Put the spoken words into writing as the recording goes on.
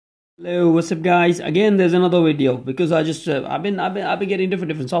Hello, what's up, guys? Again, there's another video because I've been getting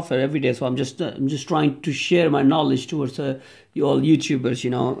different software every day, so I'm just trying to share my knowledge towards you all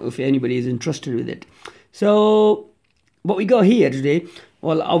YouTubers. If anybody is interested with it. So, what we got here today?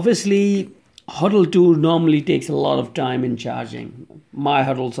 Well, obviously, Hudl 2 normally takes a lot of time in charging. My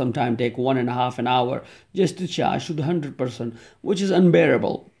Hudl sometimes take 1.5 an hour just to charge to the 100%, which is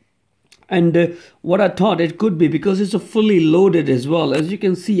unbearable. And what I thought it could be, because it's a fully loaded as well. As you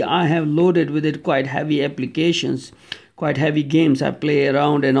can see, I have loaded with it quite heavy applications, quite heavy games I play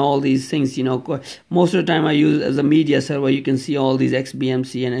around and all these things. Most of the time I use as a media server. You can see all these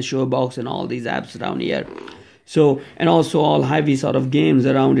XBMC and Showbox and all these apps around here. So, and also all heavy sort of games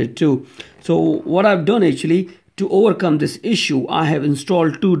around it too. So what I've done actually to overcome this issue, I have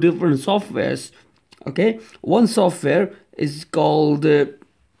installed two different softwares. Okay, one software is called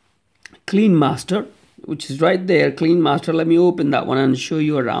Clean Master, which is right there. Clean Master. Let me open that one and show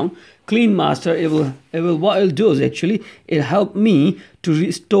you around. Clean Master. It will. What it'll do is actually it'll help me to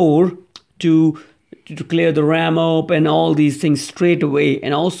restore, to clear the RAM up and all these things straight away.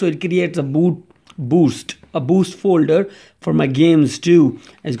 And also it creates a boost folder for my games too.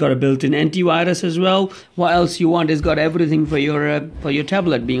 It's got a built-in antivirus as well. What else you want? It's got everything for your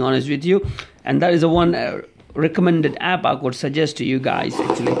tablet, being honest with you. And that is the one recommended app I could suggest to you guys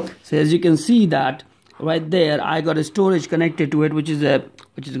actually. So as you can see that right there, I got a storage connected to it, which is got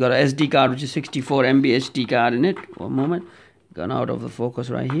a SD card, which is 64 MB SD card in it. One moment, gone out of the focus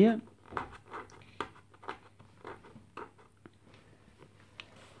right here.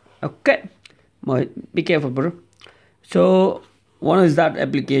 Okay, be careful, bro. So one is that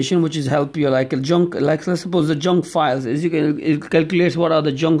application, which is help you like let's suppose the junk files. As you can, it calculates what are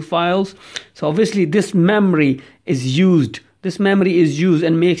the junk files. So obviously this memory is used. This memory is used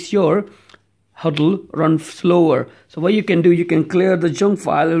and makes your Hudl run slower. So what you can do, you can clear the junk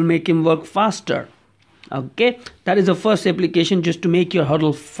file. It will make him work faster. Okay, that is the first application, just to make your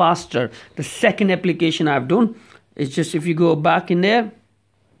Hudl faster. The second application I've done is just, if you go back in there,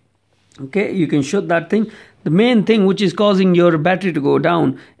 okay, you can shut that thing. The main thing which is causing your battery to go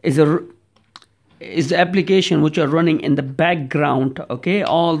down is the application which are running in the background, okay,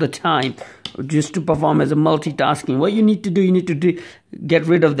 all the time, just to perform as a multitasking. What you need to do, get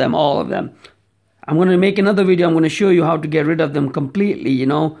rid of them, all of them. I'm going to make another video. I'm going to show you how to get rid of them completely.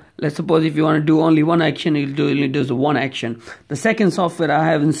 Let's suppose if you want to do only one action, it only does one action. The second software I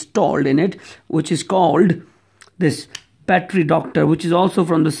have installed in it, which is called this Battery Doctor, which is also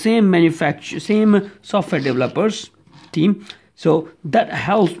from the same same software developers team. So that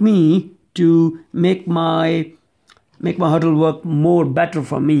helps me to make my Hudl work better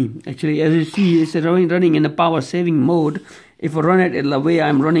for me. Actually, as you see, it's running in a power saving mode. If I run it the way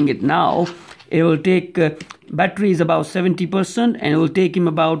I'm running it now, it will take battery is about 70%, and it will take him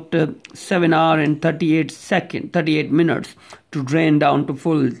about 7 hours and 38 minutes to drain down to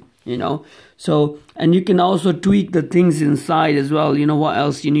full. So, and you can also tweak the things inside as well. What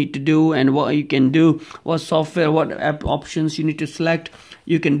else you need to do and what you can do, what software, what app options you need to select.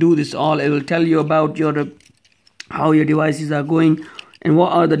 You can do this all. It will tell you about how your devices are going and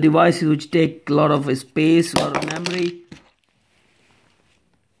what are the devices which take a lot of space, a lot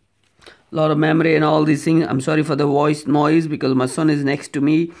of memory and all these things. I'm sorry for the voice noise because my son is next to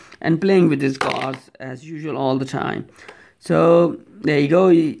me and playing with his cards as usual all the time. So there you go.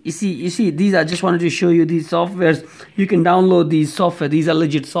 You see, these, I just wanted to show you these softwares. You can download these software. These are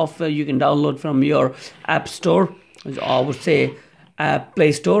legit software you can download from your app store, or I would say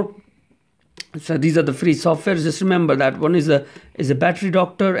Play Store. So these are the free softwares. Just remember that one is a Battery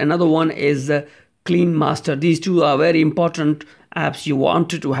Doctor. Another one is Clean Master. These two are very important apps you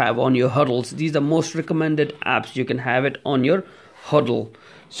wanted to have on your Hudls. These are most recommended apps you can have it on your Hudl.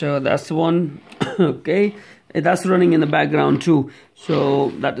 So that's the one. Okay. That's running in the background too, so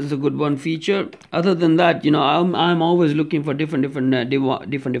that is a good one feature. Other than that, I'm always looking for different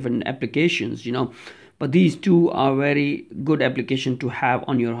applications, but these two are very good application to have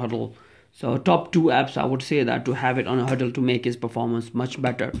on your Hudl. So top two apps, I would say that to have it on a Hudl to make his performance much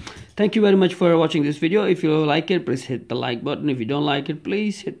better. Thank you very much for watching this video. If you like it, please hit the like button. If you don't like it,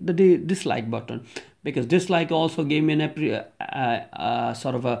 please hit the dislike button, because dislike also gave me an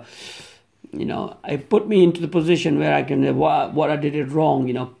sort of a, it put me into the position where I can what I did it wrong.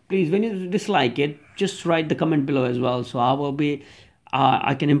 Please, when you dislike it, just write the comment below as well, so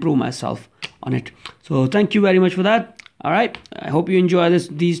I can improve myself on it. So thank you very much for that. All right, I hope you enjoy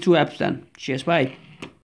these two apps then. Cheers, bye.